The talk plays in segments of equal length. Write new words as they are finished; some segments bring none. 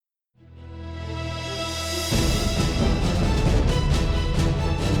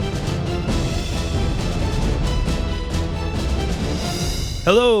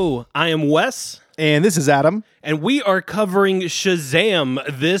Hello, I am Wes, And this is Adam. and we are covering Shazam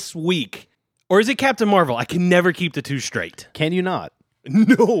this week. Or is it Captain Marvel? I can never keep the two straight. Can you not?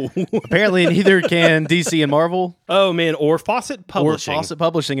 No. Apparently, neither can DC and Marvel Oh, man, or Fawcett Publishing. or Fawcett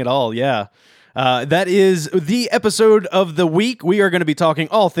Publishing at all. Yeah. That is the episode of the week. We are going to be talking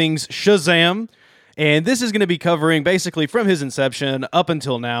all things Shazam. And this is going to be covering basically from his inception up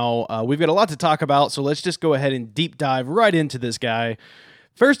until now. We've got a lot to talk about, so let's just go ahead and deep dive right into this guy.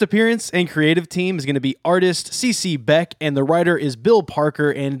 First appearance and creative team is going to be artist C.C. Beck, and the writer is Bill Parker,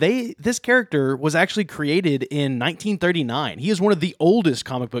 and this character was actually created in 1939. He is one of the oldest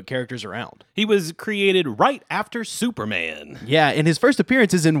comic book characters around. He was created right after Superman. Yeah, and his first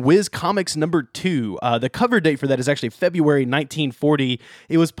appearance is in Whiz Comics number 2. The cover date for that is actually February 1940.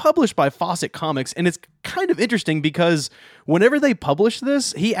 It was published by Fawcett Comics, and it's kind of interesting because whenever they published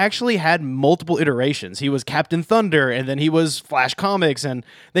this, he actually had multiple iterations. He was Captain Thunder, and then he was Flash Comics, and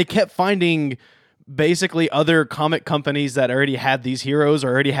they kept finding basically other comic companies that already had these heroes or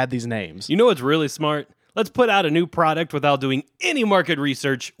already had these names. You know what's really smart? Let's put out a new product without doing any market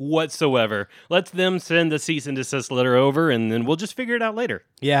research whatsoever. Let them send the cease and desist letter over, and then we'll just figure it out later.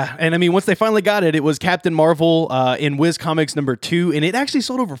 Yeah, and I mean, once they finally got it, it was Captain Marvel in Whiz Comics number 2, and it actually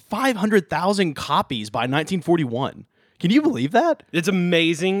sold over 500,000 copies by 1941. Can you believe that? It's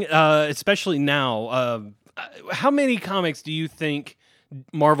amazing, especially now. How many comics do you think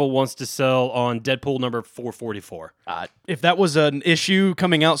Marvel wants to sell on Deadpool number 444? If that was an issue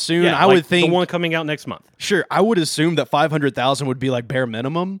coming out soon, I like would think... the one coming out next month. Sure, I would assume that 500,000 would be like bare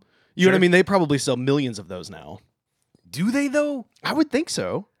minimum. You know what I mean? They probably sell millions of those now. Do they, though? I would think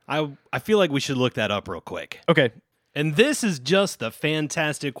so. I feel like we should look that up real quick. Okay. And this is just the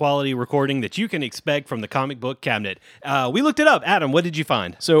fantastic quality recording that you can expect from the comic book cabinet. We looked it up. Adam, what did you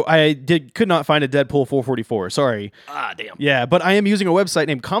find? So I could not find a Deadpool 444. Sorry. Ah, damn. Yeah, but I am using a website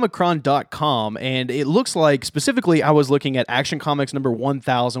named Comicron.com, and it looks like, specifically, I was looking at Action Comics number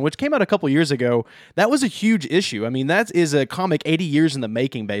 1000, which came out a couple years ago. That was a huge issue. I mean, that is a comic 80 years in the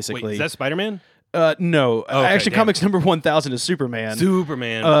making, basically. Wait, is that Spider-Man? No. Okay, Action damn. Comics number 1000 is Superman.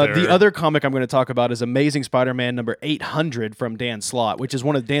 Superman. The other comic I'm going to talk about is Amazing Spider-Man number 800 from Dan Slott, which is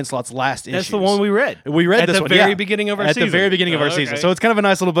one of Dan Slott's last issues. That's the one we read. We read at this the one very beginning of our season. At the very beginning of our season. So it's kind of a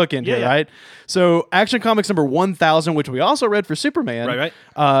nice little bookend here, yeah. right? So Action Comics number 1000, which we also read for Superman.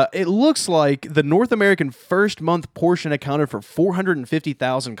 Right. It looks like the North American first month portion accounted for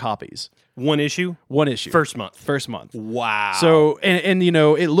 450,000 copies. One issue? One issue. First month. First month. Wow. So, and you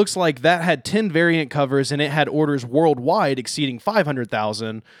know, it looks like that had 10 variant covers and it had orders worldwide exceeding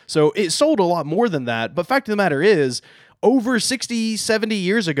 500,000. So it sold a lot more than that. But fact of the matter is, over 60, 70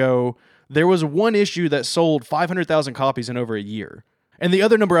 years ago, there was one issue that sold 500,000 copies in over a year. And the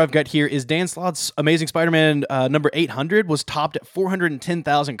other number I've got here is Dan Slott's Amazing Spider-Man number 800 was topped at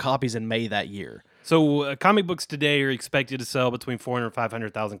 410,000 copies in May that year. So comic books today are expected to sell between 400,000 and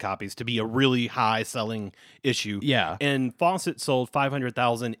 500,000 copies to be a really high-selling issue. Yeah. And Fawcett sold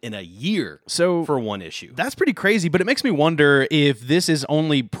 500,000 in a year So for one issue. that's pretty crazy, but it makes me wonder if this is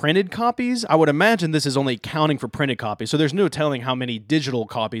only printed copies. I would imagine this is only counting for printed copies, so there's no telling how many digital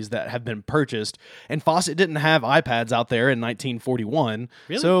copies that have been purchased. And Fawcett didn't have iPads out there in 1941.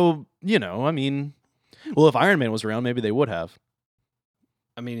 Really? So, you know, I mean, well, if Iron Man was around, maybe they would have.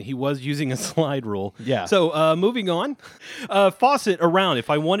 I mean, he was using a slide rule. Yeah. So moving on. Fawcett around. If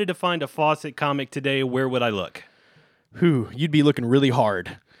I wanted to find a Fawcett comic today, where would I look? You'd be looking really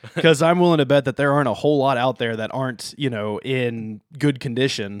hard. Because I'm willing to bet that there aren't a whole lot out there that aren't, you know, in good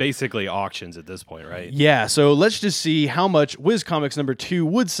condition. Basically auctions at this point, right? Yeah, so let's just see how much Whiz Comics number 2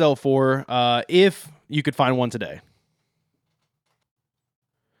 would sell for if you could find one today.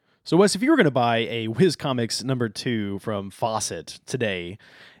 So, Wes, if you were going to buy a Whiz Comics number 2 from Fawcett today,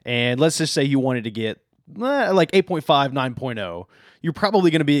 and let's just say you wanted to get like 8.5, 9.0, you're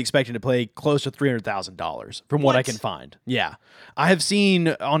probably going to be expecting to pay close to $300,000 from what I can find. Yeah. I have seen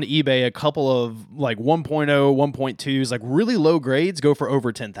on eBay a couple of like 1.0, 1.2s, like really low grades go for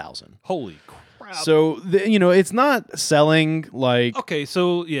over 10,000. Holy crap. So, you know, it's not selling like... Okay,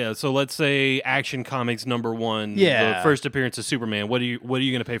 so let's say Action Comics number 1, Yeah. the first appearance of Superman. What are you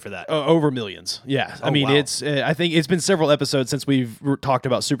going to pay for that? over millions. Yeah. I mean, wow. it's, I think it's been several episodes since we've talked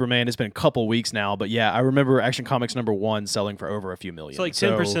about Superman. It's been a couple weeks now, but yeah, I remember Action Comics number 1 selling for over a few million. It's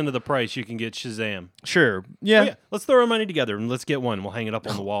like 10% of the price you can get Shazam. Sure. Yeah. Oh, yeah. Let's throw our money together and let's get one. We'll hang it up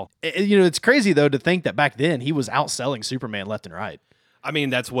on the wall. You know, it's crazy though to think that back then he was outselling Superman left and right. I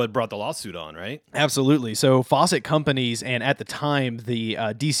mean, that's what brought the lawsuit on, right? Absolutely. So Fawcett Companies, and at the time, the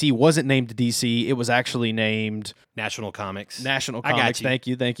DC wasn't named DC. It was actually named National Comics. National I got Comics.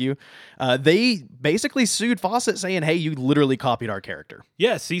 you. Thank you. They basically sued Fawcett saying, hey, you literally copied our character.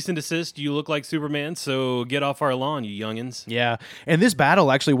 Yeah, cease and desist. You look like Superman, so get off our lawn, you youngins. Yeah, and this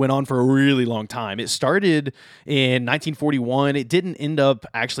battle actually went on for a really long time. It started in 1941. It didn't end up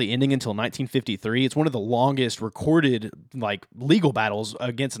actually ending until 1953. It's one of the longest recorded legal battles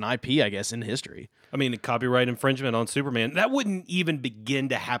against an IP, I guess, in history. I mean, copyright infringement on Superman, that wouldn't even begin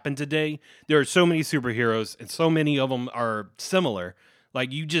to happen today. There are so many superheroes, and so many of them are similar.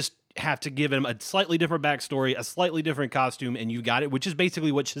 Like, you just have to give him a slightly different backstory, a slightly different costume, and you got it, which is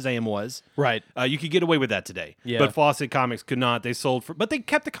basically what Shazam was. Right. You could get away with that today. Yeah. But Fawcett Comics could not. They sold but they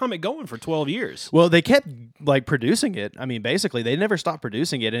kept the comic going for 12 years. Well, they kept producing it. I mean, basically, they never stopped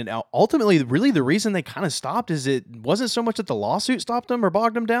producing it, and ultimately, really, the reason they kind of stopped is it wasn't so much that the lawsuit stopped them or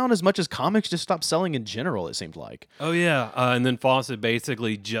bogged them down as much as comics just stopped selling in general. It seemed like. Oh yeah, and then Fawcett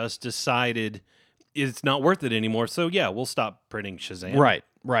basically just decided it's not worth it anymore. So yeah, we'll stop printing Shazam.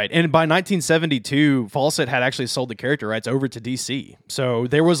 Right. And by 1972, Fawcett had actually sold the character rights over to DC. So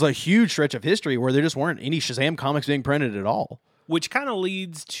there was a huge stretch of history where there just weren't any Shazam comics being printed at all. Which kind of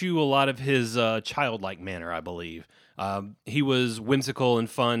leads to a lot of his childlike manner, I believe. He was whimsical and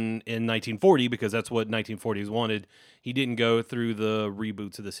fun in 1940 because that's what 1940s wanted. He didn't go through the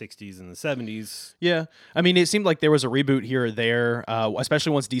reboots of the 60s and the 70s. Yeah. I mean, it seemed like there was a reboot here or there,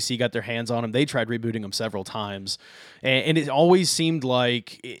 especially once DC got their hands on him. They tried rebooting him several times. And it always seemed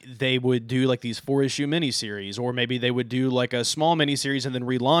like they would do like these 4-issue miniseries, or maybe they would do like a small miniseries and then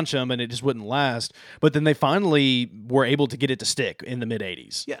relaunch them, and it just wouldn't last. But then they finally were able to get it to stick in the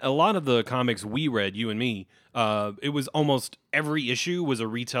mid-'80s. Yeah, a lot of the comics we read, you and me, it was almost every issue was a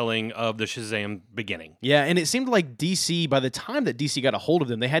retelling of the Shazam beginning. Yeah, and it seemed like DC, by the time that DC got a hold of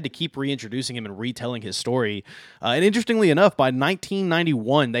them, they had to keep reintroducing him and retelling his story. And interestingly enough, by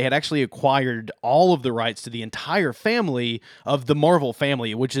 1991, they had actually acquired all of the rights to the entire family of the Marvel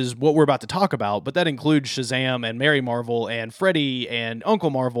family, which is what we're about to talk about. But that includes Shazam and Mary Marvel and Freddy and Uncle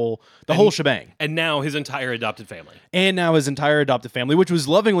Marvel, the whole shebang. And now his entire adopted family. And now his entire adopted family, which was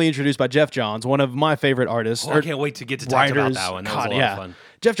lovingly introduced by Jeff Johns, one of my favorite artists. Oh, I can't wait to get to talk about that one. That was a lot of fun.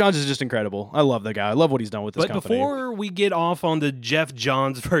 Jeff Johns is just incredible. I love the guy. I love what he's done with this company. But before we get off on the Jeff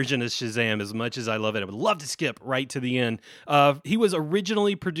Johns version of Shazam, as much as I love it, I would love to skip right to the end. He was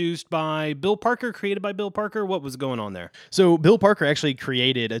originally produced by Bill Parker, created by Bill Parker. What was going on there? So Bill Parker actually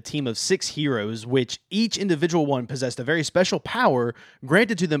created a team of 6 heroes, which each individual one possessed a very special power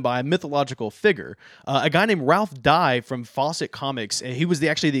granted to them by a mythological figure. A guy named Ralph Dye from Fawcett Comics, he was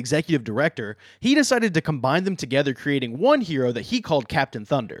actually the executive director. He decided to combine them together, creating one hero that he called Captain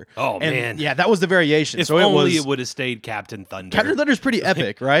Thunder. Oh, man. Yeah, that was the variation. If so only it would have stayed Captain Thunder. Captain Thunder's pretty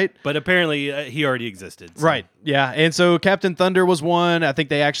epic, right? But apparently he already existed. So. Right, yeah. And so Captain Thunder was one. I think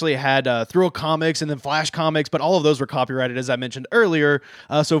they actually had Thrill Comics and then Flash Comics, but all of those were copyrighted, as I mentioned earlier.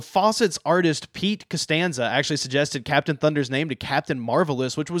 So Fawcett's artist, Pete Costanza, actually suggested Captain Thunder's name to Captain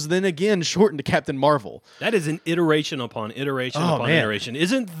Marvelous, which was then again shortened to Captain Marvel. That is an iteration upon iteration iteration.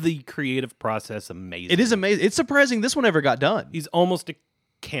 Isn't the creative process amazing? It is amazing. It's surprising this one ever got done. He's almost a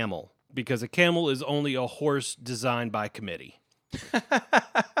camel, because a camel is only a horse designed by committee.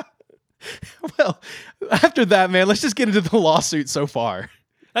 Well, after that, man, let's just get into the lawsuit so far.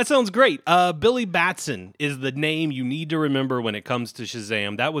 That sounds great. Billy Batson is the name you need to remember when it comes to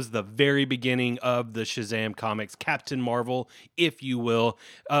Shazam. That was the very beginning of the Shazam comics, Captain Marvel, if you will.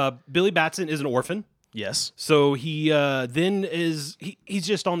 Billy Batson is an orphan. Yes. So he then he's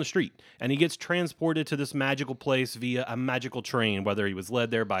just on the street, and he gets transported to this magical place via a magical train, whether he was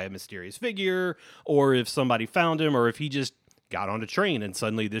led there by a mysterious figure, or if somebody found him, or if he just got on a train and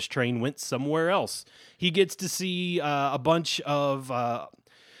suddenly this train went somewhere else. He gets to see a bunch of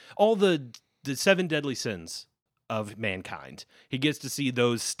all the 7 deadly sins of mankind. He gets to see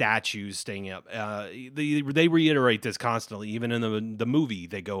those statues staying up. They reiterate this constantly. Even in the movie,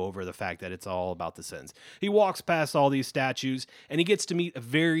 they go over the fact that it's all about the sins. He walks past all these statues, and he gets to meet a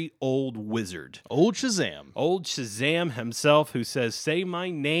very old wizard. Old Shazam. Old Shazam himself, who says, "Say my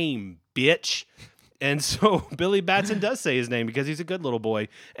name, bitch." And so Billy Batson does say his name because he's a good little boy,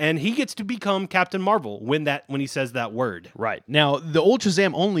 and he gets to become Captain Marvel when he says that word. Right. Now, the old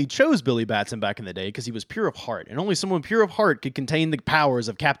Shazam only chose Billy Batson back in the day because he was pure of heart, and only someone pure of heart could contain the powers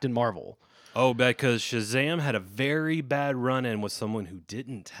of Captain Marvel. Oh, because Shazam had a very bad run-in with someone who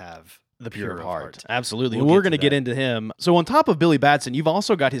didn't have the pure of heart. Absolutely. We'll We're going to get into him. So on top of Billy Batson, you've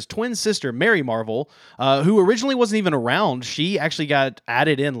also got his twin sister, Mary Marvel, who originally wasn't even around. She actually got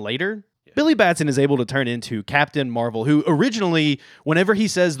added in later. Billy Batson is able to turn into Captain Marvel, who originally, whenever he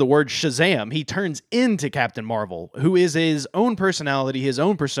says the word Shazam, he turns into Captain Marvel, who is his own personality, his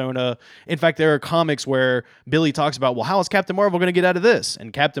own persona. In fact, there are comics where Billy talks about, well, how is Captain Marvel going to get out of this?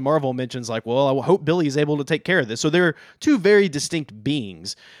 And Captain Marvel mentions like, well, I hope Billy is able to take care of this. So they're two very distinct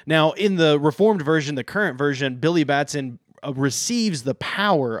beings. Now, in the reformed version, the current version, Billy Batson receives the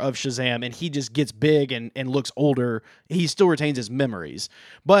power of Shazam and he just gets big and looks older. He still retains his memories.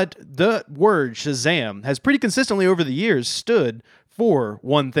 But the word Shazam has pretty consistently over the years stood for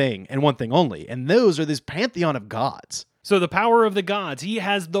one thing and one thing only. And those are this pantheon of gods. So the power of the gods, he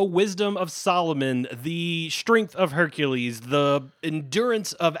has the wisdom of Solomon, the strength of Hercules, the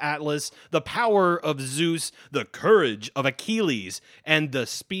endurance of Atlas, the power of Zeus, the courage of Achilles, and the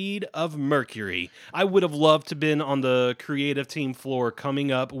speed of Mercury. I would have loved to have been on the creative team floor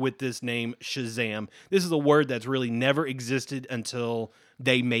coming up with this name Shazam. This is a word that's really never existed until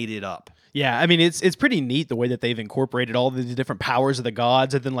they made it up. Yeah, I mean, it's pretty neat the way that they've incorporated all the different powers of the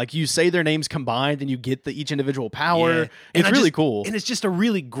gods, and then like you say their names combined and you get each individual power. Yeah. It's really cool. And it's just a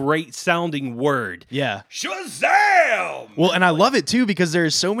really great sounding word. Yeah. Shazam! Well, and I love it too because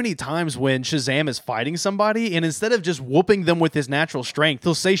there's so many times when Shazam is fighting somebody, and instead of just whooping them with his natural strength,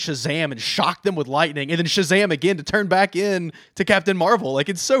 he'll say Shazam and shock them with lightning, and then Shazam again to turn back in to Captain Marvel. Like,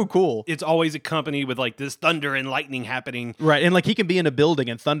 it's so cool. It's always accompanied with like this thunder and lightning happening. Right, and like he can be in a building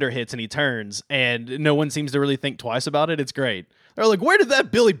and thunder hits and he turns, and no one seems to really think twice about it. It's great. They're like, where did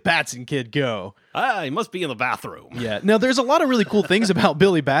that Billy Batson kid go? He must be in the bathroom. Yeah. Now, there's a lot of really cool things about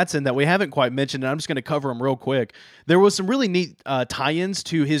Billy Batson that we haven't quite mentioned, and I'm just going to cover them real quick. There was some really neat tie-ins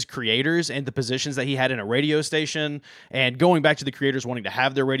to his creators and the positions that he had in a radio station, and going back to the creators wanting to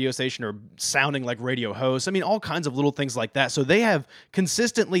have their radio station or sounding like radio hosts. I mean, all kinds of little things like that. So they have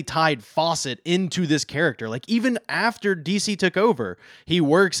consistently tied Fawcett into this character. Like, even after DC took over, he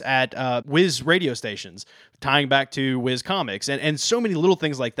works at Wiz radio stations, tying back to Wiz Comics, and so many little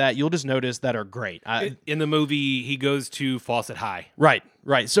things like that you'll just notice that are great. In the movie, he goes to Fawcett High. Right.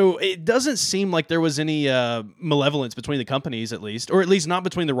 So it doesn't seem like there was any malevolence between the companies, at least, or at least not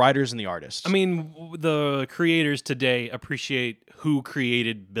between the writers and the artists. I mean, the creators today appreciate who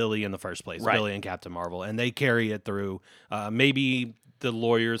created Billy in the first place, right. Billy and Captain Marvel, and they carry it through. Maybe the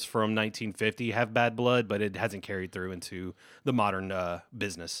lawyers from 1950 have bad blood, but it hasn't carried through into the modern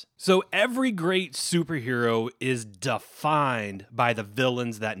business. So every great superhero is defined by the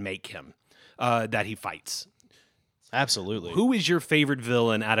villains that make him, that he fights. Absolutely. Who is your favorite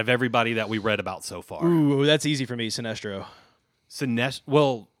villain out of everybody that we read about so far? Ooh, that's easy for me, Sinestro.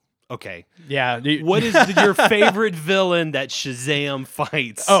 Well, okay. Yeah. What is your favorite villain that Shazam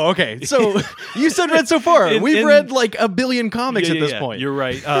fights? Oh, okay. So you said read so far. We've read like a billion comics at this point. You're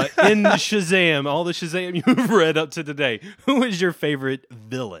right. In Shazam, all the Shazam you've read up to today, who is your favorite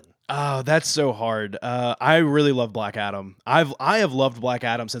villain? Oh, that's so hard. I really love Black Adam. I have loved Black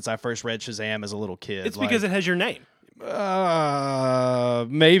Adam since I first read Shazam as a little kid. It's because it has your name.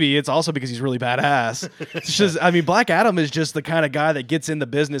 Maybe it's also because he's really badass. It's just, I mean, Black Adam is just the kind of guy that gets in the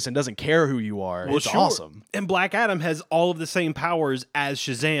business and doesn't care who you are. Well, it's awesome. And Black Adam has all of the same powers as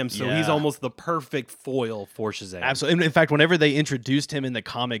Shazam, so he's almost the perfect foil for Shazam. Absolutely. In fact, whenever they introduced him in the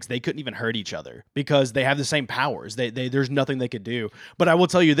comics, they couldn't even hurt each other because they have the same powers. There's nothing they could do. But I will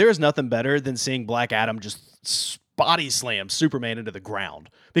tell you, there is nothing better than seeing Black Adam just body slam Superman into the ground,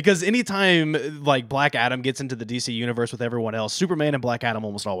 because anytime like Black Adam gets into the DC universe with everyone else, Superman and Black Adam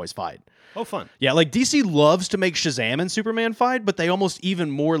almost always fight. Oh, fun. Yeah, like DC loves to make Shazam and Superman fight, but they almost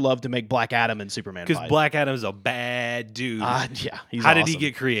even more love to make Black Adam and Superman fight. Because Black Adam's a bad dude. Yeah, he's How awesome. did he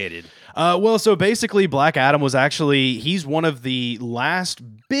get created? Well, so basically Black Adam was he's one of the last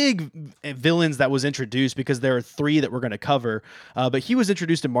big villains that was introduced, because there are 3 that we're going to cover. But he was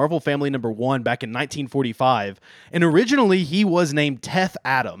introduced in Marvel Family #1 back in 1945. And originally he was named Teth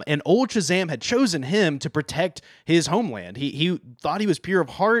Adam, and old Shazam had chosen him to protect his homeland. He thought he was pure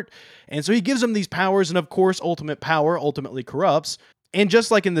of heart, and so he gives him these powers, and of course, ultimate power ultimately corrupts. And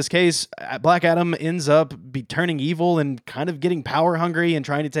just like in this case, Black Adam ends up turning evil and kind of getting power hungry and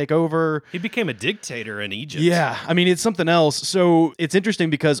trying to take over. He became a dictator in Egypt. Yeah, I mean, it's something else. So it's interesting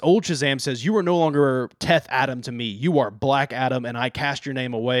because old Shazam says, "You are no longer Teth Adam to me. You are Black Adam, and I cast your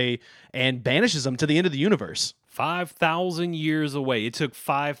name away," and banishes him to the end of the universe. 5,000 years away. It took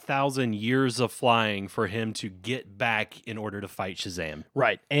 5,000 years of flying for him to get back in order to fight Shazam.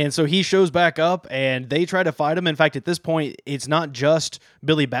 Right. And so he shows back up and they try to fight him. In fact, at this point, it's not just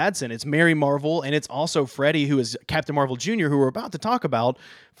Billy Batson, it's Mary Marvel, and it's also Freddy, who is Captain Marvel Jr., who we're about to talk about,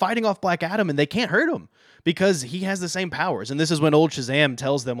 fighting off Black Adam, and they can't hurt him because he has the same powers. And this is when old Shazam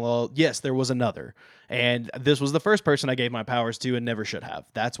tells them, well, yes, there was another. And this was the first person I gave my powers to and never should have.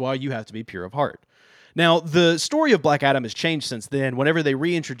 That's why you have to be pure of heart. Now, the story of Black Adam has changed since then. Whenever they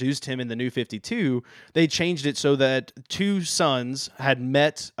reintroduced him in the New 52, they changed it so that two sons had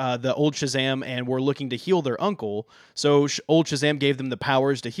met the old Shazam and were looking to heal their uncle. So old Shazam gave them the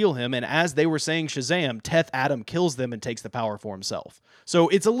powers to heal him, and as they were saying Shazam, Teth Adam kills them and takes the power for himself. So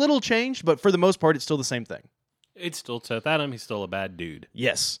it's a little changed, but for the most part, it's still the same thing. It's still Teth Adam. He's still a bad dude.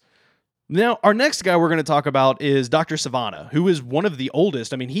 Yes. Now, our next guy we're going to talk about is Dr. Sivana, who is one of the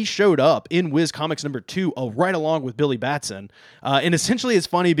oldest. I mean, he showed up in Wiz Comics #2 right along with Billy Batson. And essentially it's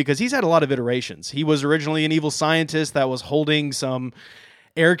funny because he's had a lot of iterations. He was originally an evil scientist that was holding some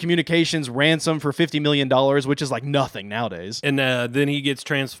Air Communications ransom for $50 million, which is like nothing nowadays. And then he gets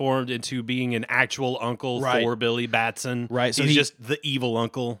transformed into being an actual uncle for Billy Batson. Right. So he's just the evil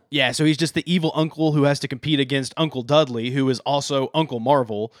uncle. Yeah, so he's just the evil uncle who has to compete against Uncle Dudley, who is also Uncle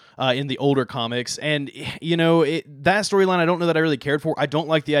Marvel in the older comics. And, you know, that storyline I don't know that I really cared for. I don't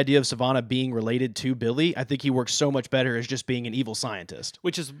like the idea of Sivana being related to Billy. I think he works so much better as just being an evil scientist.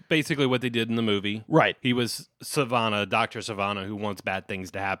 Which is basically what they did in the movie. Right. He was Sivana, Dr. Sivana, who wants bad things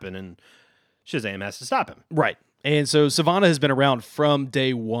to happen, and Shazam has to stop him. Right. And so Sivana has been around from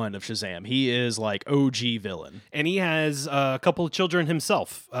day one of Shazam. He is like OG villain. And he has a couple of children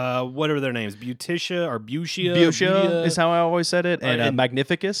himself. What are their names? Butia or Butia? Butia is how I always said it. And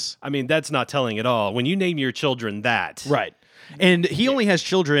Magnificus. I mean, that's not telling at all. When you name your children that. Right. And he only has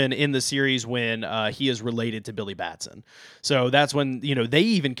children in the series when he is related to Billy Batson. So that's when, you know, they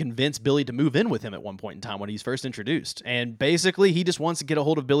even convince Billy to move in with him at one point in time when he's first introduced. And basically, he just wants to get a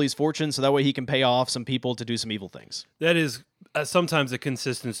hold of Billy's fortune so that way he can pay off some people to do some evil things. That is sometimes a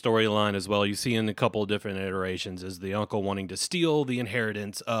consistent storyline as well. You see in a couple of different iterations is the uncle wanting to steal the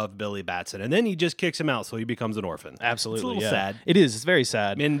inheritance of Billy Batson. And then he just kicks him out so he becomes an orphan. Absolutely. It's a little sad. It is. It's very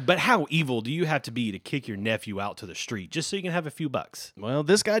sad. But how evil do you have to be to kick your nephew out to the street just so you can have a few bucks? Well,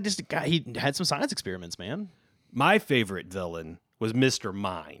 this guy he had some science experiments, man. My favorite villain was Mr.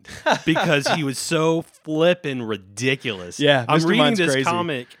 Mind because he was so flippin' ridiculous. Yeah, I'm Mr. reading Mind's this crazy.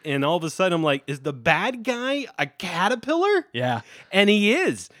 comic and all of a sudden I'm like, is the bad guy a caterpillar? Yeah. And he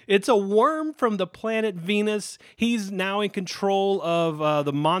is. It's a worm from the planet Venus. He's now in control of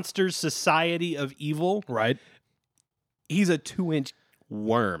the Monsters Society of Evil. Right. He's a 2-inch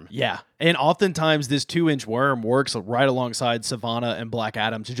worm. Yeah. And oftentimes this 2-inch worm works right alongside Sivana and Black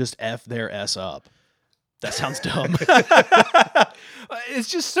Adam to just F their S up. That sounds dumb. It's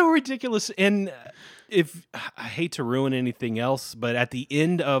just so ridiculous. And if I hate to ruin anything else, but at the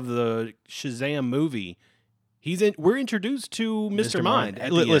end of the Shazam movie, we're introduced to Mr. Mind.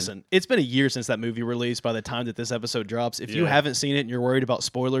 Listen, it's been a year since that movie released by the time that this episode drops. If you haven't seen it and you're worried about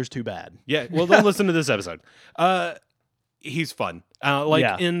spoilers, too bad. Yeah, well, don't listen to this episode. He's fun.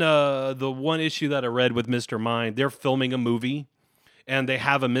 In the one issue that I read with Mr. Mind, they're filming a movie, and they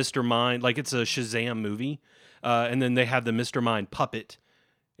have a Mr. Mind, like it's a Shazam movie, and then they have the Mr. Mind puppet,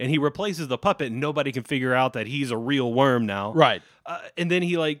 and he replaces the puppet, and nobody can figure out that he's a real worm now. Right. And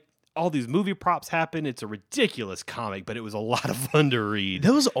then all these movie props happen. It's a ridiculous comic, but it was a lot of fun to read.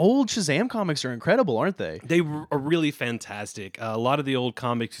 Those old Shazam comics are incredible, aren't they? They are really fantastic. A lot of the old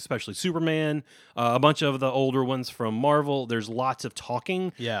comics, especially Superman, a bunch of the older ones from Marvel, there's lots of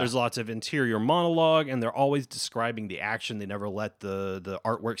talking. Yeah. There's lots of interior monologue, and they're always describing the action. They never let the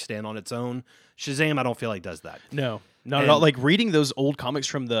artwork stand on its own. Shazam, I don't feel like does that. No. Not at all. Like reading those old comics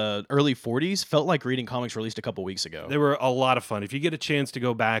from the early 40s felt like reading comics released a couple weeks ago. They were a lot of fun. If you get a chance to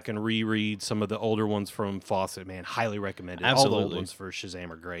go back and reread some of the older ones from Fawcett, man, highly recommended. Absolutely. All the old ones for Shazam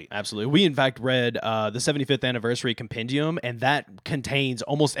are great. Absolutely. We, in fact, read the 75th anniversary compendium, and that contains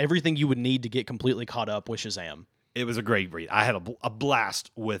almost everything you would need to get completely caught up with Shazam. It was a great read. I had a blast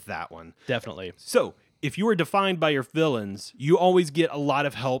with that one. Definitely. So, if you are defined by your villains, you always get a lot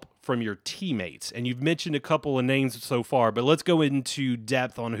of help from your teammates. And you've mentioned a couple of names so far, but let's go into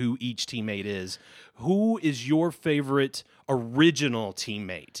depth on who each teammate is. Who is your favorite original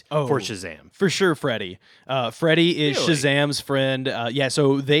teammate for Shazam? For sure, Freddy. Freddy is Really? Shazam's friend.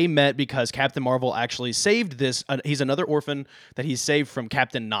 So they met because Captain Marvel actually saved this. He's another orphan that he saved from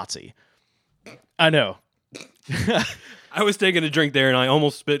Captain Nazi. I know. I was taking a drink there, and I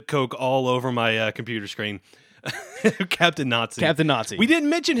almost spit Coke all over my computer screen. Captain Nazi. Captain Nazi. We didn't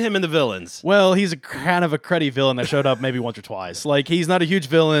mention him in the villains. Well, he's a kind of a cruddy villain that showed up maybe once or twice. Like, he's not a huge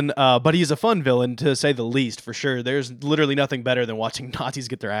villain, but he's a fun villain, to say the least, for sure. There's literally nothing better than watching Nazis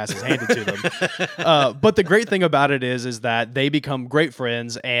get their asses handed to them. But the great thing about it is that they become great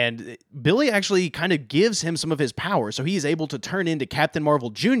friends, and Billy actually kind of gives him some of his power, so he's able to turn into Captain Marvel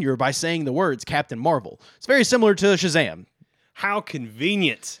Jr. by saying the words Captain Marvel. It's very similar to Shazam. How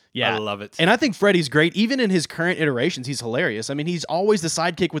convenient. Yeah. I love it. And I think Freddy's great. Even in his current iterations, he's hilarious. I mean, he's always the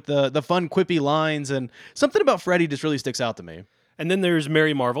sidekick with the fun, quippy lines, and something about Freddy just really sticks out to me. And then there's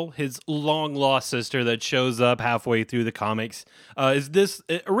Mary Marvel, his long-lost sister that shows up halfway through the comics. Is this,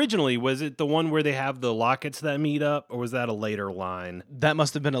 originally, was it the one where they have the lockets that meet up, or was that a later line? That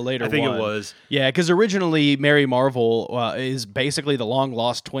must have been a later one. I think it was. Yeah, because originally Mary Marvel is basically the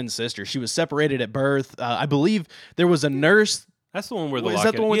long-lost twin sister. She was separated at birth. I believe there was a nurse. That's the one where the Is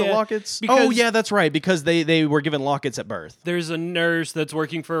locket. that the one with the lockets? Because Oh, yeah, that's right, because they were given lockets at birth. there's a nurse that's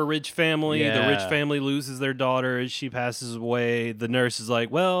working for a rich family. The Yeah. rich family loses their daughter as she passes away. The nurse is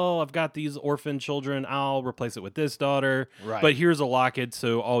like, well, I've got these orphan children. I'll replace it with this daughter. Right. But here's a locket,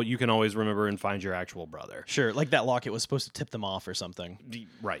 so you can always remember and find your actual brother. Sure, like that locket was supposed to tip them off or something.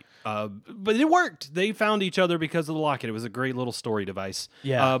 Right. But it worked. They found each other because of the locket. It was a great little story device.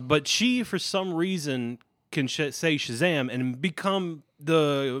 Yeah. But she, for some reason, can say Shazam and become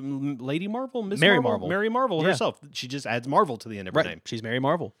the Lady Marvel, Mary Marvel. Mary Marvel Yeah. herself. She just adds Marvel to the end of her name. She's Mary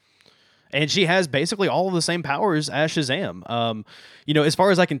Marvel. And she has basically all of the same powers as Shazam. As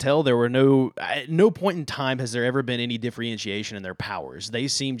far as I can tell, there were at no point in time has there ever been any differentiation in their powers. They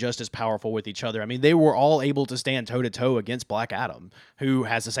seem just as powerful with each other. I mean, they were all able to stand toe-to-toe against Black Adam, who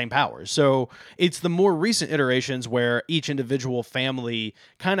has the same powers. So it's the more recent iterations where each individual family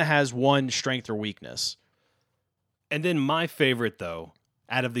kind of has one strength or weakness. And then my favorite, though,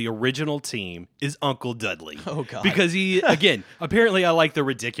 out of the original team is Uncle Dudley. Oh, God. Because he, again, apparently I like the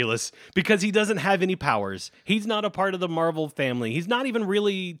ridiculous, because he doesn't have any powers. He's not a part of the Marvel family. He's not even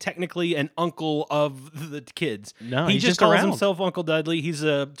really technically an uncle of the kids. No, he he's just just calls around. himself Uncle Dudley. He's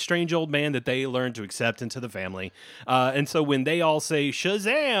a strange old man that they learn to accept into the family. And so when they all say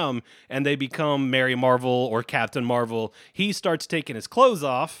Shazam and they become Mary Marvel or Captain Marvel, he starts taking his clothes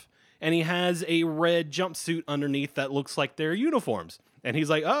off, and he has a red jumpsuit underneath that looks like their uniforms. And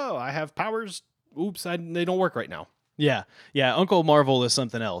he's like, oh, I have powers. Oops, they don't work right now. Yeah. Uncle Marvel is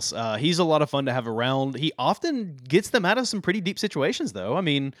something else. He's a lot of fun to have around. He often gets them out of some pretty deep situations, though. I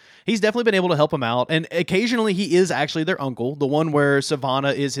mean, he's definitely been able to help them out. And occasionally he is actually their uncle. The one where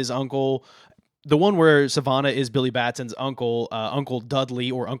Savannah is his uncle. The one where Savannah is Billy Batson's uncle, Uncle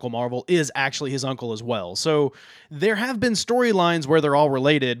Dudley or Uncle Marvel, is actually his uncle as well. So there have been storylines where they're all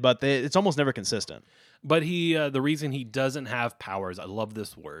related, but it's almost never consistent. But the reason he doesn't have powers, I love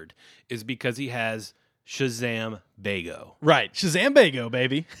this word, is because he has Shazam Bago. Right. Shazam Bago,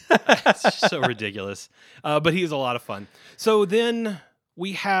 baby. It's so ridiculous. But he is a lot of fun. So then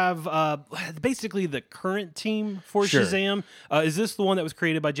we have basically the current team for Sure. Shazam. Is this the one that was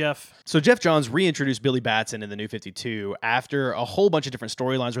created by Jeff? So Jeff Johns reintroduced Billy Batson in the New 52 after a whole bunch of different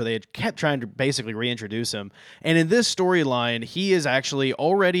storylines where they had kept trying to basically reintroduce him. And in this storyline, he is actually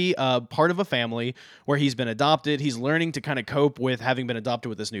already part of a family where he's been adopted. He's learning to kind of cope with having been adopted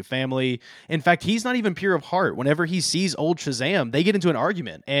with this new family. In fact, he's not even pure of heart. Whenever he sees old Shazam, they get into an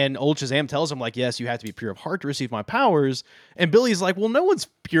argument. And old Shazam tells him, like, yes, you have to be pure of heart to receive my powers. And Billy's like, well, no one's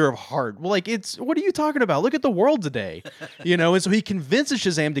pure of heart. Well, like, what are you talking about? Look at the world today. And so he convinces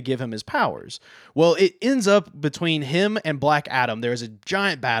Shazam to give him his powers. Well, it ends up between him and Black Adam. There's a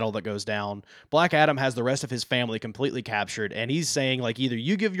giant battle that goes down. Black Adam has the rest of his family completely captured, and he's saying, like, either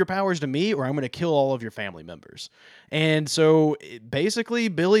you give your powers to me or I'm going to kill all of your family members. And so basically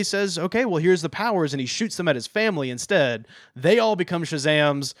Billy says, okay, well, here's the powers, and he shoots them at his family instead. They all become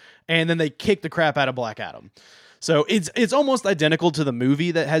Shazams, and then they kick the crap out of Black Adam. So it's almost identical to the movie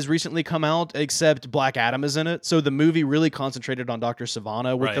that has recently come out, except Black Adam is in it. So the movie really concentrated on Dr.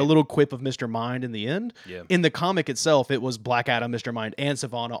 Sivana with the little quip of Mr. Mind in the end. Yeah. In the comic itself, it was Black Adam, Mr. Mind, and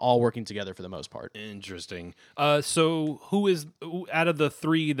Sivana all working together for the most part. Interesting. So who is, out of the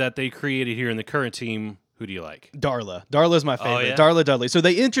three that they created here in the current team, who do you like? Darla. Darla's my favorite. yeah? Darla Dudley. So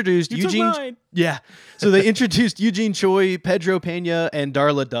they introduced You took Eugene. mine. Yeah. So they introduced Eugene Choi, Pedro Pena, and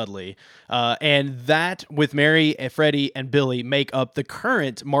Darla Dudley. And that, with Mary, Freddie, and Billy, make up the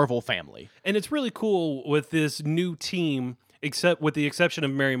current Marvel family. And it's really cool with this new team, except with the exception of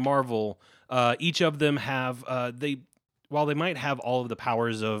Mary Marvel, each of them have while they might have all of the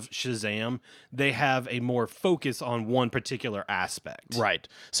powers of Shazam, they have a more focus on one particular aspect. Right.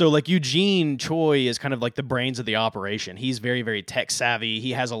 So like Eugene Choi is kind of like the brains of the operation. He's very, very tech savvy.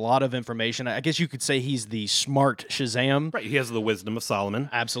 He has a lot of information. I guess you could say he's the smart Shazam. Right. He has the wisdom of Solomon.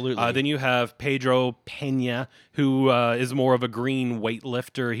 Absolutely. Then you have Pedro Pena, who is more of a green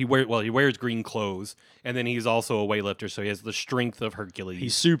weightlifter. He wears green clothes, and then he's also a weightlifter, so he has the strength of Hercules.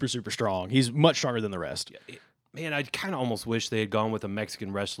 He's super, super strong. He's much stronger than the rest. Man, I kind of almost wish they had gone with a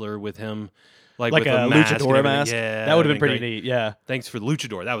Mexican wrestler with him. Like Like with a mask and luchador everything. mask. Yeah, that would have been great. pretty neat. Yeah. Thanks for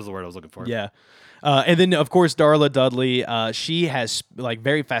luchador. That was the word I was looking for. Yeah. And then, of course, Darla Dudley, she has like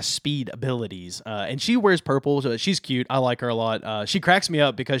very fast speed abilities, and she wears purple, so she's cute. I like her a lot. She cracks me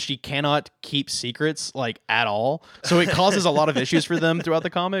up because she cannot keep secrets like at all, so it causes a lot of issues for them throughout the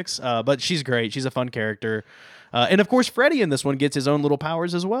comics. But she's great. She's a fun character. And of course, Freddy in this one gets his own little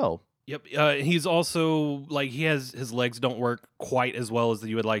powers as well. Yep. He's also like his legs don't work quite as well as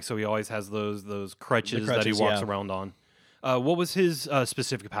you would like, so he always has those crutches that he walks around on. What was his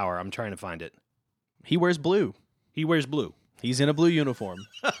specific power? I'm trying to find it. He wears blue. He wears blue. He's in a blue uniform.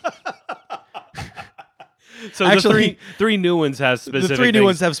 So Actually, the three new ones have specific The three new things.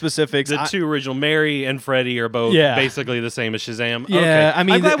 ones have specifics. The two original, Mary and Freddy, are both basically the same as Shazam. Yeah, okay. I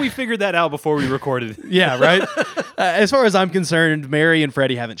mean, I'm glad we figured that out before we recorded. Yeah, right? As far as I'm concerned, Mary and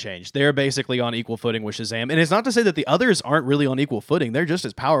Freddy haven't changed. They're basically on equal footing with Shazam. And it's not to say that the others aren't really on equal footing. They're just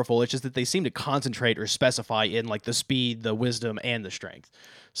as powerful. It's just that they seem to concentrate or specify in like the speed, the wisdom, and the strength.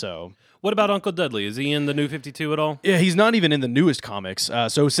 So... What about Uncle Dudley? Is he in the New 52 at all? Yeah, he's not even in the newest comics.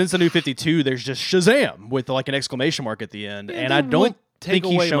 So since the New 52, there's just Shazam with like an exclamation mark at the end. And I don't think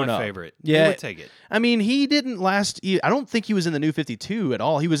he's shown my up. favorite. Yeah, He would take it. I mean, he didn't last. I don't think he was in the New 52 at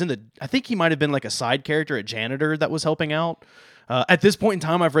all. He was in the. I think he might have been like a side character, a janitor that was helping out. At this point in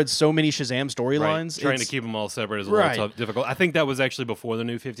time, I've read so many Shazam storylines. Right. Trying to keep them all separate is a little difficult. I think that was actually before the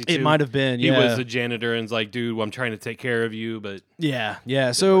New 52. It might have been. He Yeah. was a janitor and was like, dude, I'm trying to take care of you, but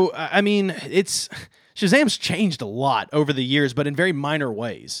Yeah. So I mean, it's Shazam's changed a lot over the years, but in very minor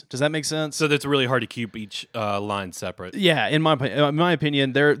ways. Does that make sense? so that's really hard to keep each line separate. Yeah, in my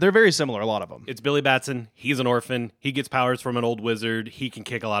opinion, they're very similar. A lot of them. It's Billy Batson. He's an orphan. He gets powers from an old wizard. He can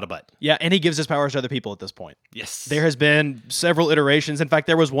kick a lot of butt. Yeah, and he gives his powers to other people at this point. Yes. There has been several iterations. In fact,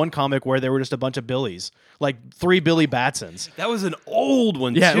 there was one comic where there were just a bunch of Billies, like 3 Billy Batsons. That was an old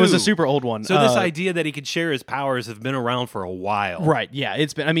one, Yeah, too. it was a super old one. So this idea that he could share his powers have been around for a while. Right, yeah,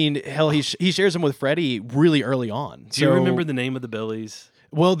 it's been. I mean, hell, he shares them with Freddy really early on. Do you remember the name of the Billies?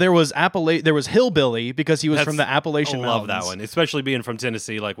 Well, there was Hillbilly because he was from the Appalachian I love Mountains. that one, especially being from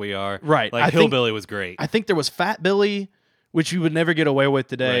Tennessee like we are. Right. Like I think- Hillbilly was great. I think there was Fat Billy, which you would never get away with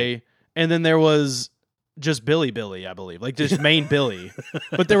today, Right. and then there was just Billy, I believe, like just main Billy.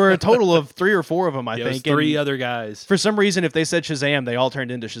 But there were a total of 3 or 4 of them, I It was think. 3 and other guys. for some reason, if they said Shazam, they all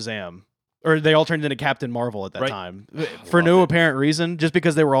turned into Shazam. Or they all turned into Captain Marvel at that Right. time. For no apparent reason, just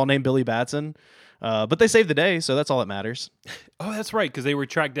because they were all named Billy Batson. But they saved the day, so that's all that matters. Oh, that's right, because they were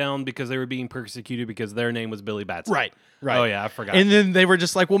tracked down because they were being persecuted because their name was Billy Batson. Right. Oh, yeah, I forgot. And then they were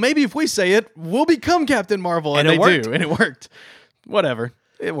just like, well, maybe if we say it, we'll become Captain Marvel. And it they worked. do. And it worked. Whatever.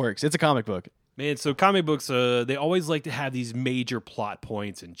 It works. It's a comic book. Man, so comic books, they always like to have these major plot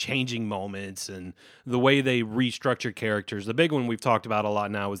points and changing moments and the way they restructure characters. The big one we've talked about a lot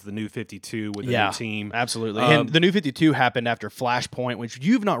now is the New 52 with the new team. Absolutely. And the New 52 happened after Flashpoint, which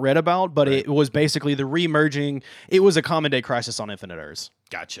you've not read about, but it was basically the remerging. It was a common day Crisis on Infinite Earths.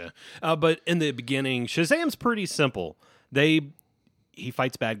 Gotcha. But in the beginning, Shazam's pretty simple. He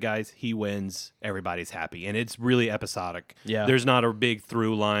fights bad guys, he wins, everybody's happy, and it's really episodic. Yeah. There's not a big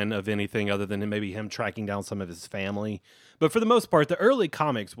through line of anything other than maybe him tracking down some of his family. But for the most part, the early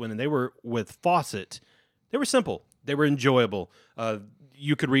comics, when they were with Fawcett, they were simple. They were enjoyable.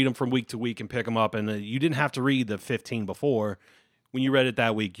 You could read them from week to week and pick them up, and you didn't have to read the 15 before. When you read it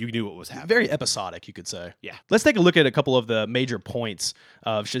that week, you knew what was happening. Very episodic, you could say. Yeah. Let's take a look at a couple of the major points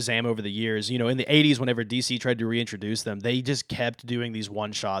of Shazam over the years. You know, in the 80s, whenever DC tried to reintroduce them, they just kept doing these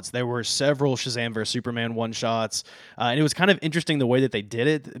one-shots. There were several Shazam vs. Superman one-shots, and it was kind of interesting the way that they did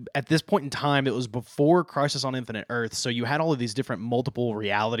it. At this point in time, it was before Crisis on Infinite Earths, so you had all of these different multiple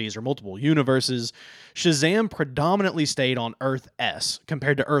realities or multiple universes. Shazam predominantly stayed on Earth S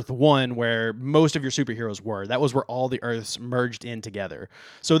compared to Earth 1, where most of your superheroes were. That was where all the Earths merged into band together.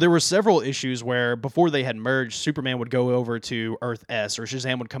 So there were several issues where before they had merged, Superman would go over to Earth S or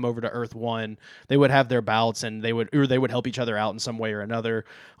Shazam would come over to Earth 1. They would have their bouts and they would help each other out in some way or another.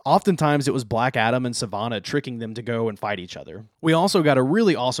 Oftentimes it was Black Adam and Sivana tricking them to go and fight each other. We also got a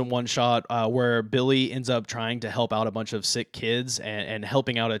really awesome one-shot where Billy ends up trying to help out a bunch of sick kids and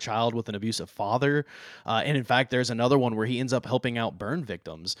helping out a child with an abusive father. And in fact, there's another one where he ends up helping out burn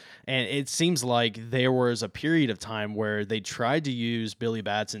victims. And it seems like there was a period of time where they tried to use Billy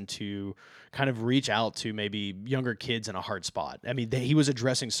Batson to kind of reach out to maybe younger kids in a hard spot. I mean, he was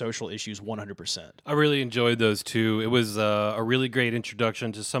addressing social issues 100%. I really enjoyed those two. It was a really great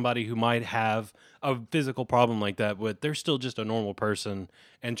introduction to somebody who might have a physical problem like that, but they're still just a normal person,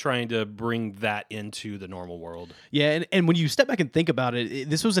 and trying to bring that into the normal world. Yeah, and when you step back and think about it,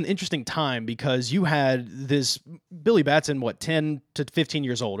 this was an interesting time because you had this Billy Batson, 10 to 15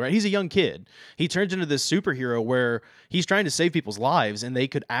 years old, right? He's a young kid. He turns into this superhero where he's trying to save people's lives and they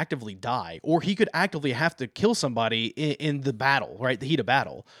could actively die, or he could actively have to kill somebody in the battle, right? The heat of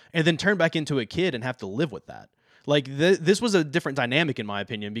battle, and then turn back into a kid and have to live with that. Like, this was a different dynamic, in my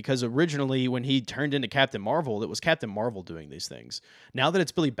opinion, because originally when he turned into Captain Marvel, it was Captain Marvel doing these things. Now that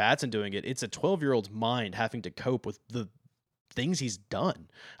it's Billy Batson doing it, it's a 12-year-old's mind having to cope with the things he's done.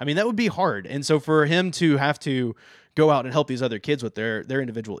 I mean, that would be hard. And so for him to have to go out and help these other kids with their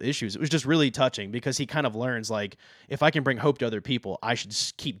individual issues, it was just really touching because he kind of learns, like, if I can bring hope to other people, I should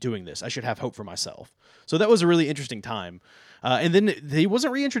just keep doing this. I should have hope for myself. So that was a really interesting time. And then he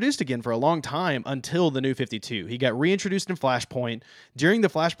wasn't reintroduced again for a long time until the New 52. He got reintroduced in Flashpoint. During the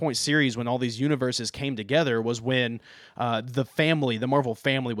Flashpoint series, when all these universes came together, was when the Marvel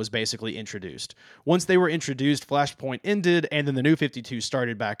family was basically introduced. Once they were introduced, Flashpoint ended, and then the New 52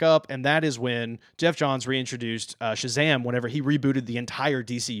 started back up, and that is when Geoff Johns reintroduced Shazam whenever he rebooted the entire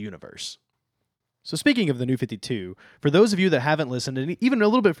DC universe. So speaking of the New 52, for those of you that haven't listened, and even a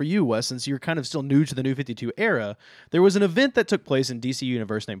little bit for you, Wes, since you're kind of still new to the New 52 era, there was an event that took place in DC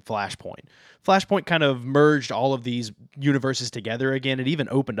Universe named Flashpoint. Flashpoint kind of merged all of these universes together again. It even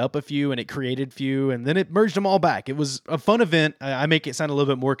opened up a few, and it created few, and then it merged them all back. It was a fun event. I make it sound a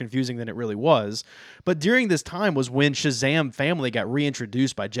little bit more confusing than it really was. But during this time was when Shazam family got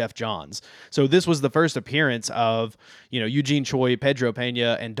reintroduced by Geoff Johns. So this was the first appearance of, Eugene Choi, Pedro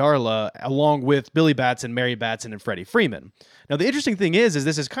Pena, and Darla, along with Billy Batson, Mary Batson, and Freddie Freeman. Now, the interesting thing is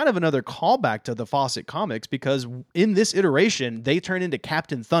this is kind of another callback to the Fawcett comics because in this iteration, they turn into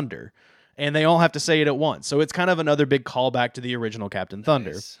Captain Thunder, and they all have to say it at once. So it's kind of another big callback to the original Captain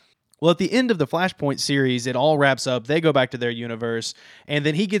Thunder. Nice. Well, at the end of the Flashpoint series, it all wraps up. They go back to their universe, and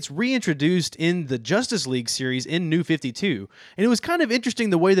then he gets reintroduced in the Justice League series in New 52. And it was kind of interesting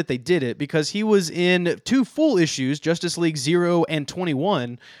the way that they did it because he was in 2 full issues, Justice League 0 and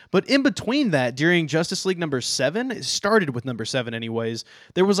 21. But in between that, during Justice League number 7, it started with number 7 anyways,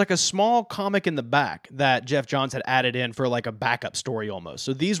 there was like a small comic in the back that Geoff Johns had added in for like a backup story almost.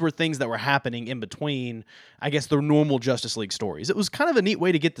 So these were things that were happening in between, I guess, the normal Justice League stories. It was kind of a neat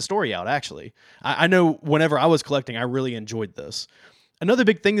way to get the story out, actually. I know whenever I was collecting, I really enjoyed this. Another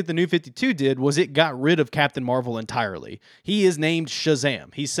big thing that the New 52 did was it got rid of Captain Marvel entirely. He is named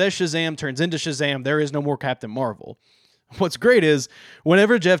Shazam. He says Shazam, turns into Shazam. There is no more Captain Marvel. What's great is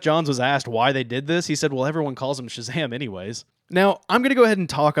whenever Geoff Johns was asked why they did this, he said, well, everyone calls him Shazam anyways. Now, I'm going to go ahead and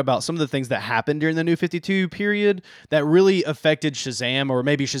talk about some of the things that happened during the New 52 period that really affected Shazam, or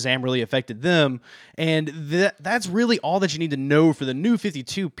maybe Shazam really affected them, and that's really all that you need to know for the New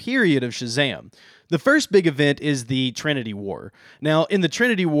 52 period of Shazam. The first big event is the Trinity War. Now, in the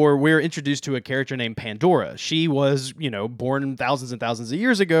Trinity War, we're introduced to a character named Pandora. She was, born thousands and thousands of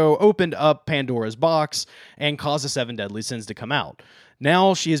years ago, opened up Pandora's box, and caused the 7 deadly sins to come out.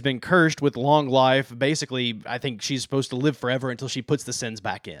 Now she has been cursed with long life. Basically, I think she's supposed to live forever until she puts the sins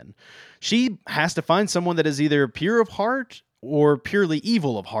back in. She has to find someone that is either pure of heart or purely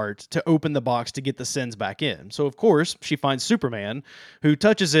evil of heart to open the box to get the sins back in. So, of course, she finds Superman, who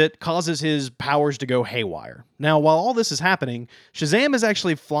touches it, causes his powers to go haywire. Now, while all this is happening, Shazam is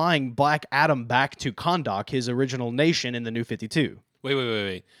actually flying Black Adam back to Kahndaq, his original nation in the New 52.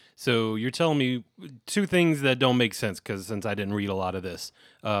 Wait. So you're telling me 2 things that don't make sense since I didn't read a lot of this.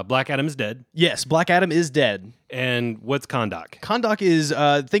 Black Adam's dead. Yes, Black Adam is dead. And what's Kahndaq? Kahndaq is,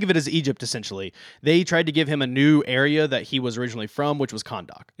 think of it as Egypt, essentially. They tried to give him a new area that he was originally from, which was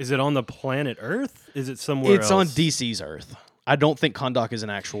Kahndaq. Is it on the planet Earth? Is it somewhere else? It's on DC's Earth. I don't think Kahndaq is an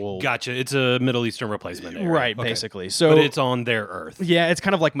actual... Gotcha. It's a Middle Eastern replacement area. Right, Okay. basically. So, but it's on their Earth. yeah, it's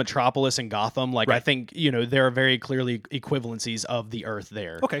kind of like Metropolis and Gotham. Like, I Right. think, there are very clearly equivalencies of the Earth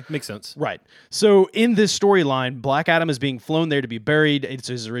there. Okay, makes sense. Right. So in this storyline, Black Adam is being flown there to be buried. It's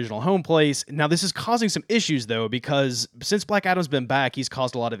his original home place. Now, this is causing some issues, though, because since Black Adam's been back, he's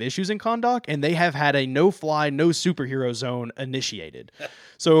caused a lot of issues in Kahndaq, and they have had a no-fly, no superhero zone initiated.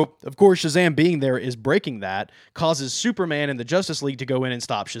 So, of course, Shazam being there is breaking that, causes Superman and the Justice League to go in and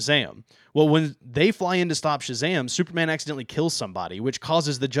stop Shazam. Well, when they fly in to stop Shazam, Superman accidentally kills somebody, which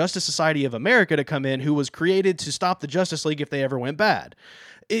causes the Justice Society of America to come in, who was created to stop the Justice League if they ever went bad.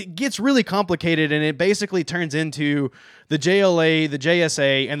 It gets really complicated, and it basically turns into the JLA, the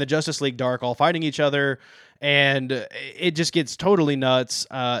JSA, and the Justice League Dark all fighting each other, and it just gets totally nuts.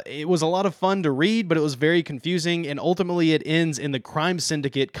 It was a lot of fun to read, but it was very confusing, and ultimately it ends in the crime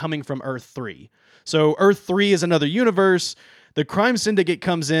syndicate coming from Earth 3. So Earth 3 is another universe. The crime syndicate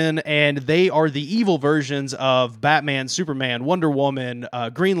comes in, and they are the evil versions of Batman, Superman, Wonder Woman,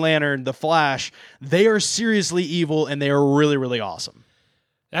 Green Lantern, The Flash. They are seriously evil, and they are really, really awesome.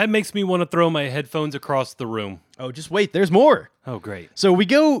 That makes me want to throw my headphones across the room. Oh, just wait. There's more. Oh, great. So we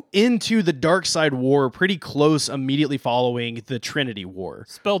go into the Darkseid War pretty close immediately following the Trinity War.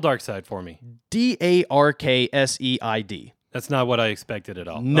 Spell Darkseid for me. Darkseid. That's not what I expected at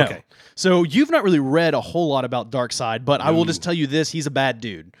all. No. Okay. So you've not really read a whole lot about Darkseid, but I will just tell you this, he's a bad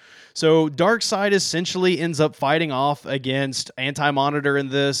dude. So Darkseid essentially ends up fighting off against Anti-Monitor in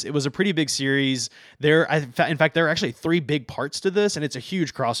this. It was a pretty big series. In fact, there are actually 3 big parts to this, and it's a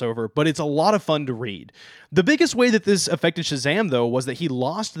huge crossover, but it's a lot of fun to read. The biggest way that this affected Shazam, though, was that he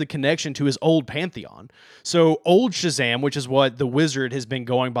lost the connection to his old pantheon. So old Shazam, which is what the Wizard has been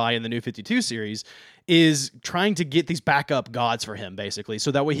going by in the New 52 series, is trying to get these backup gods for him, basically,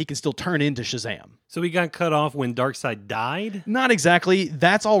 so that way he can still turn into Shazam. So he got cut off when Darkseid died? Not exactly.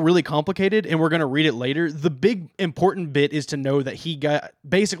 That's all really complicated, and we're going to read it later. The big important bit is to know that he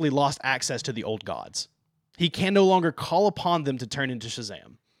basically lost access to the old gods. He can no longer call upon them to turn into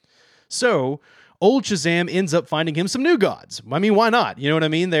Shazam. So, old Shazam ends up finding him some new gods. I mean, why not? You know what I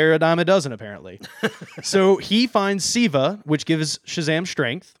mean? They're a dime a dozen, apparently. So he finds Siva, which gives Shazam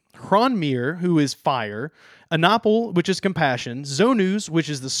strength, Hronmir, who is fire, Anapil, which is compassion, Zonus, which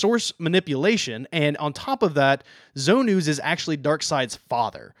is the source manipulation, and on top of that, Zonus is actually Darkseid's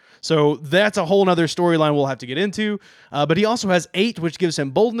father. So that's a whole nother storyline we'll have to get into. But he also has 8, which gives him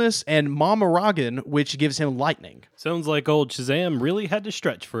boldness, and Mamaragan, which gives him lightning. Sounds like old Shazam really had to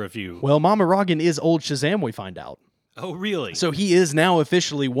stretch for a few. Well, Mamaragan is old Shazam, we find out. Oh, really? So he is now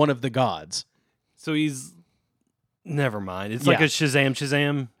officially one of the gods. So he's... Never mind. It's like a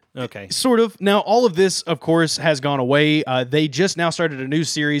Shazam. Okay. Sort of. Now, all of this, of course, has gone away. They just now started a new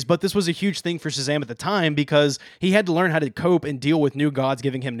series, but this was a huge thing for Shazam at the time because he had to learn how to cope and deal with new gods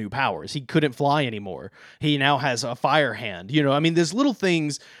giving him new powers. He couldn't fly anymore. He now has a fire hand. There's little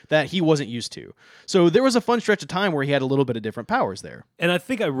things that he wasn't used to. So there was a fun stretch of time where he had a little bit of different powers there. And I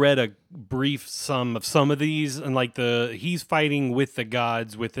think I read a brief sum of some of these, and he's fighting with the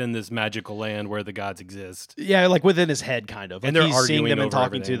gods within this magical land where the gods exist. Yeah, like within his head, kind of. And like they're he's arguing seeing them and over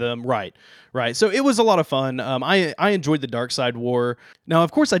talking everything. to them. Right. So it was a lot of fun. I enjoyed the Darkseid War. Now,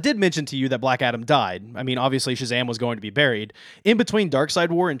 of course, I did mention to you that Black Adam died. I mean, obviously, Shazam was going to be buried. In between Darkseid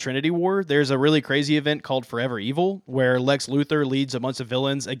War and Trinity War, there's a really crazy event called Forever Evil, where Lex Luthor leads a bunch of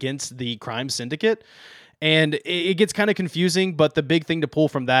villains against the crime syndicate. And it gets kind of confusing, but the big thing to pull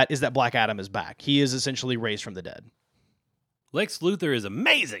from that is that Black Adam is back. He is essentially raised from the dead. Lex Luthor is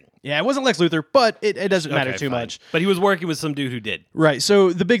amazing. Yeah, it wasn't Lex Luthor, but it doesn't matter too fine. much. But he was working with some dude who did. Right,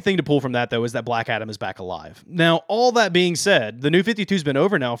 so the big thing to pull from that, though, is that Black Adam is back alive. Now, all that being said, the New 52's been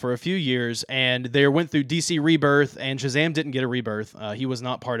over now for a few years, and they went through DC Rebirth, and Shazam didn't get a rebirth. He was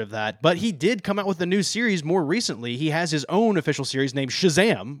not part of that. But he did come out with a new series more recently. He has his own official series named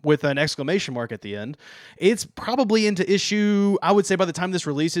Shazam, with an exclamation mark at the end. It's probably into issue, I would say by the time this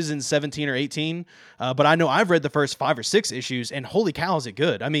releases in 17 or 18, but I know I've read the first 5 or 6 issues, and holy cow, is it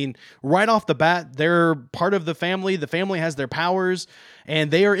good. I mean, right off the bat, they're part of the family has their powers, and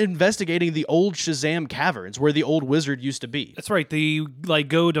they are investigating the old Shazam caverns where the old wizard used to be. That's right. They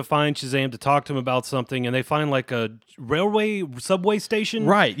go to find Shazam to talk to him about something, and they find a subway station.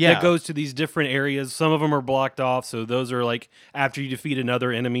 Right, yeah. That goes to these different areas. Some of them are blocked off, so those are after you defeat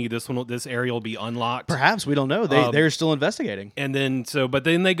another enemy, this area will be unlocked. Perhaps, we don't know. They're still investigating. And then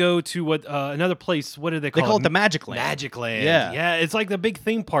they go to another place. What do they call it? They call it the Magic Land. Magic Land. Yeah. Yeah, it's like the big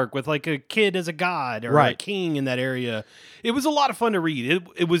theme park with a kid as a god or a Right. king in that area. It was a lot of fun to read.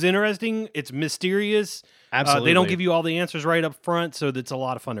 It was interesting. It's mysterious. Absolutely. They don't give you all the answers right up front, so it's a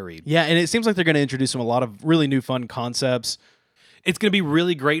lot of fun to read. Yeah, and it seems like they're going to introduce a lot of really new fun concepts. It's going to be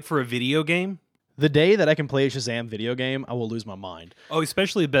really great for a video game. The day that I can play a Shazam video game, I will lose my mind. Oh,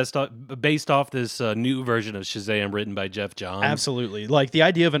 especially based off this new version of Shazam written by Jeff Johns. Absolutely. Like, the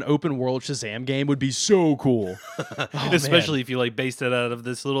idea of an open world Shazam game would be so cool. Especially if you like based it out of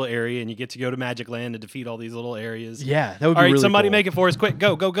this little area and you get to go to Magic Land and defeat all these little areas. Yeah, that would be all right, really somebody cool. make it for us. Quick,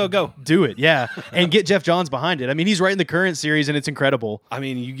 go. Do it, yeah. And get Jeff Johns behind it. I mean, he's writing the current series and it's incredible. I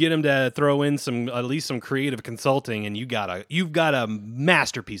mean, you get him to throw in at least some creative consulting, and you've got a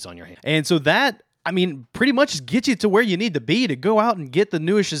masterpiece on your hands. And so that, I mean, pretty much just gets you to where you need to be to go out and get the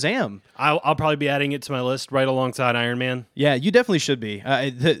newest Shazam. I'll probably be adding it to my list right alongside Iron Man. Yeah, you definitely should be.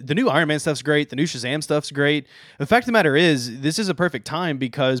 The new Iron Man stuff's great. The new Shazam stuff's great. The fact of the matter is, this is a perfect time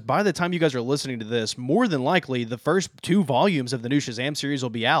because by the time you guys are listening to this, more than likely, the first 2 volumes of the new Shazam series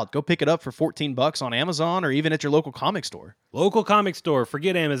will be out. Go pick it up for $14 on Amazon or even at your local comic store. Local comic store.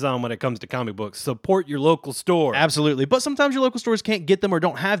 Forget Amazon when it comes to comic books. Support your local store. Absolutely. But sometimes your local stores can't get them or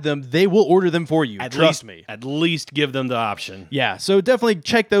don't have them. They will order them for you. Trust me. At least give them the option. Yeah, so definitely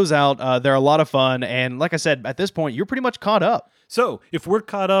check those out. They're a lot of fun. And like I said, at this point, you're pretty much caught up. So, if we're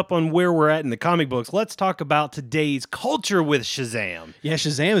caught up on where we're at in the comic books, let's talk about today's culture with Shazam. Yeah,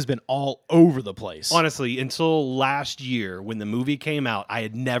 Shazam has been all over the place. Honestly, until last year when the movie came out, I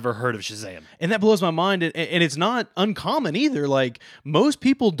had never heard of Shazam. And that blows my mind. And it's not uncommon either. Like, most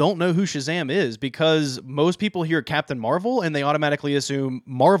people don't know who Shazam is because most people hear Captain Marvel and they automatically assume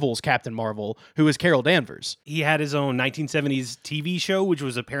Marvel's Captain Marvel, who is Carol Danvers. He had his own 1970s TV show, which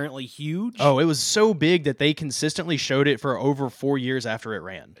was apparently huge. Oh, it was so big that they consistently showed it for over 4 years after it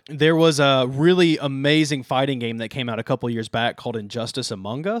ran. There was a really amazing fighting game that came out a couple years back called Injustice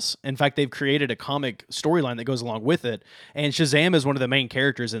Among Us. In fact, they've created a comic storyline that goes along with it, and Shazam is one of the main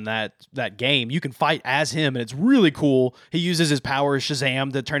characters in that game. You can fight as him, and it's really cool. He uses his power as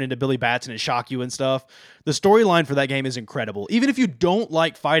Shazam to turn into Billy Batson and shock you and stuff. The storyline for that game is incredible. Even if you don't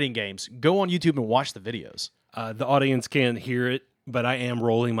like fighting games, go on YouTube and watch the videos. The audience can't hear it, but I am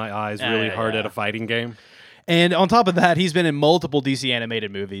rolling my eyes really hard at a fighting game. And on top of that, he's been in multiple DC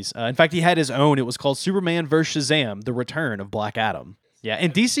animated movies. In fact, he had his own. It was called Superman vs. Shazam, The Return of Black Adam. Yeah,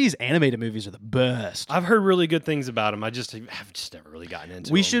 and DC's animated movies are the best. I've heard really good things about him. I just have never really gotten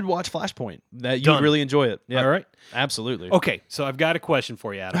into We him. should watch Flashpoint. You'd Done. really enjoy it. Yeah. All right. Absolutely. Okay, so I've got a question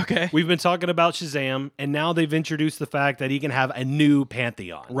for you, Adam. Okay. We've been talking about Shazam, and now they've introduced the fact that he can have a new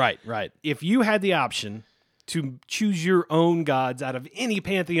pantheon. Right. If you had the option to choose your own gods out of any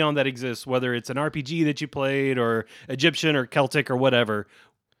pantheon that exists, whether it's an RPG that you played or Egyptian or Celtic or whatever,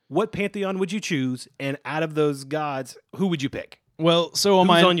 what pantheon would you choose? And out of those gods, who would you pick? Well, so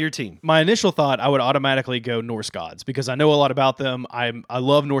Who's on your team? My initial thought, I would automatically go Norse gods because I know a lot about them. I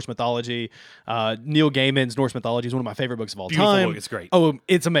love Norse mythology. Neil Gaiman's Norse mythology is one of my favorite books of all Beautiful time. book. It's great. Oh,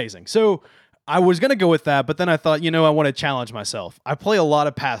 it's amazing. So I was going to go with that, but then I thought, I want to challenge myself. I play a lot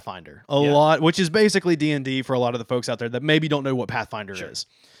of Pathfinder, which is basically D&D for a lot of the folks out there that maybe don't know what Pathfinder is.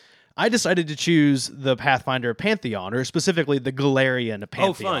 I decided to choose the Pathfinder Pantheon, or specifically the Galarian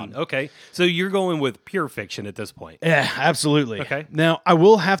Pantheon. Oh, fun. Okay. So you're going with pure fiction at this point. Yeah, absolutely. Okay. Now, I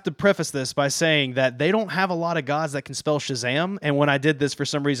will have to preface this by saying that they don't have a lot of gods that can spell Shazam, and when I did this, for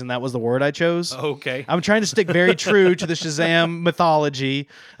some reason, that was the word I chose. Okay. I'm trying to stick very true to the Shazam mythology.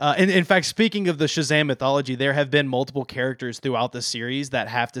 In fact, speaking of the Shazam mythology, there have been multiple characters throughout the series that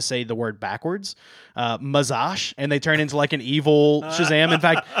have to say the word backwards. Mazash, and they turn into like an evil Shazam. In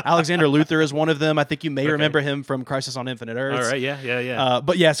fact, Alexander Luthor is one of them. I think you may remember him from Crisis on Infinite Earths. All right, yeah.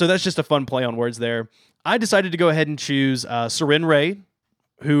 But yeah, so that's just a fun play on words there. I decided to go ahead and choose Seren Ray,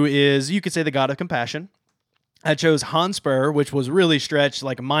 who is, you could say, the god of compassion. I chose Hanspur, which was really stretched,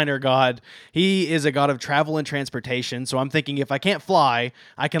 like a minor god. He is a god of travel and transportation, so I'm thinking if I can't fly,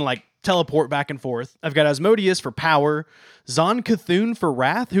 I can like teleport back and forth. I've got Asmodeus for power, Zon Cthulhu for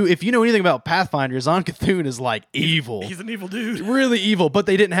wrath, who, if you know anything about Pathfinder, Zon Cthulhu is like evil. He's an evil dude. Really evil, but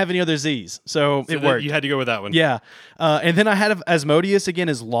they didn't have any other Z's, so it worked. You had to go with that one. Yeah. And then I had Asmodeus again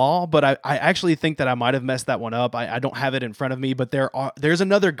as law, but I actually think that I might have messed that one up. I don't have it in front of me, but there's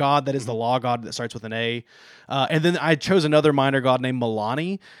another god that is the law god that starts with an A. And then I chose another minor god named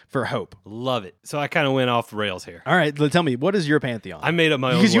Milani for hope. Love it. So I kind of went off the rails here. All right, tell me, what is your pantheon? I made up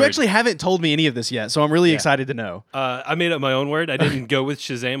my own Because you word. actually haven't told me any of this yet, so I'm really excited to know. I made up my own word. I didn't go with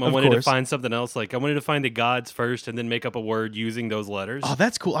Shazam. I Of wanted to course. find something else. Like I wanted to find the gods first and then make up a word using those letters. Oh,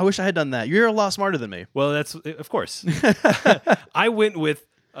 that's cool. I wish I had done that. You're a lot smarter than me. Well, that's of course. I went with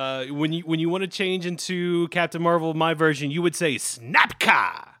when you want to change into Captain Marvel, my version, you would say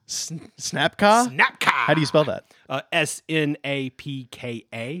Snapka. Snapka? Snapka. How do you spell that? Snapka.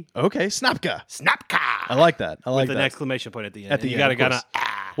 Okay, Snapka. Snapka. I like that. I like with that. an exclamation point at the end. At the And end, you of gotta course.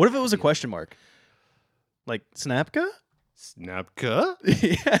 What if it was a question mark? Like Snapka? Snapka?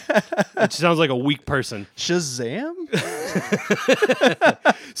 It sounds like a weak person. Shazam?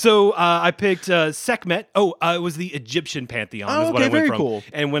 So I picked Sekhmet. It was the Egyptian pantheon. Oh, is what okay, I went very from. cool.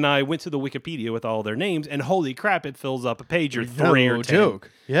 And when I went to the Wikipedia with all their names, and holy crap, it fills up a page or 3 or 10.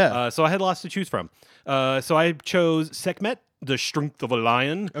 Joke. Yeah. So I had lots to choose from. So I chose Sekhmet, the strength of a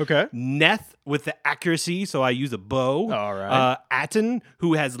lion. Okay. Neth with the accuracy, so I use a bow. All right. Aten,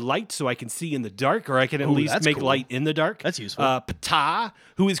 who has light, so I can see in the dark, or I can at least that's make cool. light in the dark. That's useful. Ptah,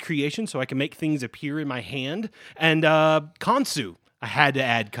 who is creation, so I can make things appear in my hand. And Khonsu. I had to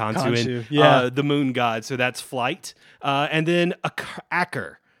add Khonsu in. The moon god, so that's flight. And then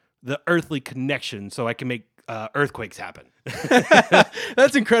Aker, the earthly connection, so I can make earthquakes happen.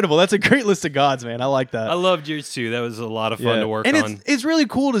 That's incredible. That's a great list of gods, man. I like that. I loved yours too. That was a lot of fun to work on. And it's really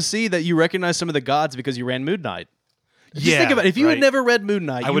cool to see that you recognize some of the gods because you ran Moon Knight. Just think about it. If you had never read Moon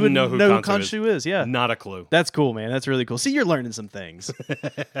Knight, you wouldn't know who Khonshu is. Yeah. Not a clue. That's cool, man. That's really cool. See, you're learning some things.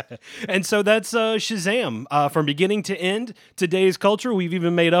 And so that's Shazam. From beginning to end, today's culture, we've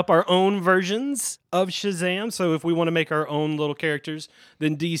even made up our own versions of Shazam. So if we want to make our own little characters,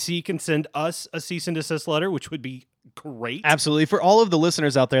 then DC can send us a cease and desist letter, which would be great. Absolutely. For all of the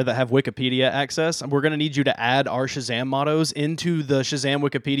listeners out there that have Wikipedia access, we're going to need you to add our Shazam mottos into the Shazam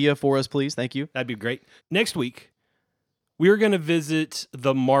Wikipedia for us, please. Thank you. That'd be great. Next week, we're going to visit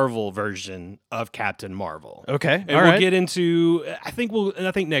the Marvel version of Captain Marvel. Okay. And we'll get into, I think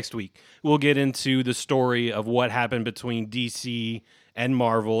next week, we'll get into the story of what happened between DC and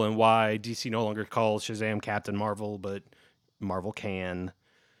Marvel and why DC no longer calls Shazam Captain Marvel, but Marvel can.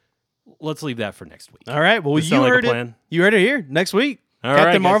 Let's leave that for next week. All right. Well, you heard it. You heard it here next week. All right,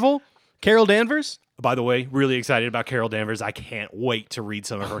 Captain Marvel, Carol Danvers. By the way, really excited about Carol Danvers. I can't wait to read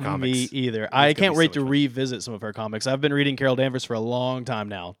some of her comics. Me either. I can't wait to revisit some of her comics. I've been reading Carol Danvers for a long time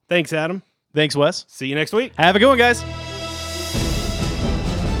now. Thanks, Adam. Thanks, Wes. See you next week. Have a good one, guys.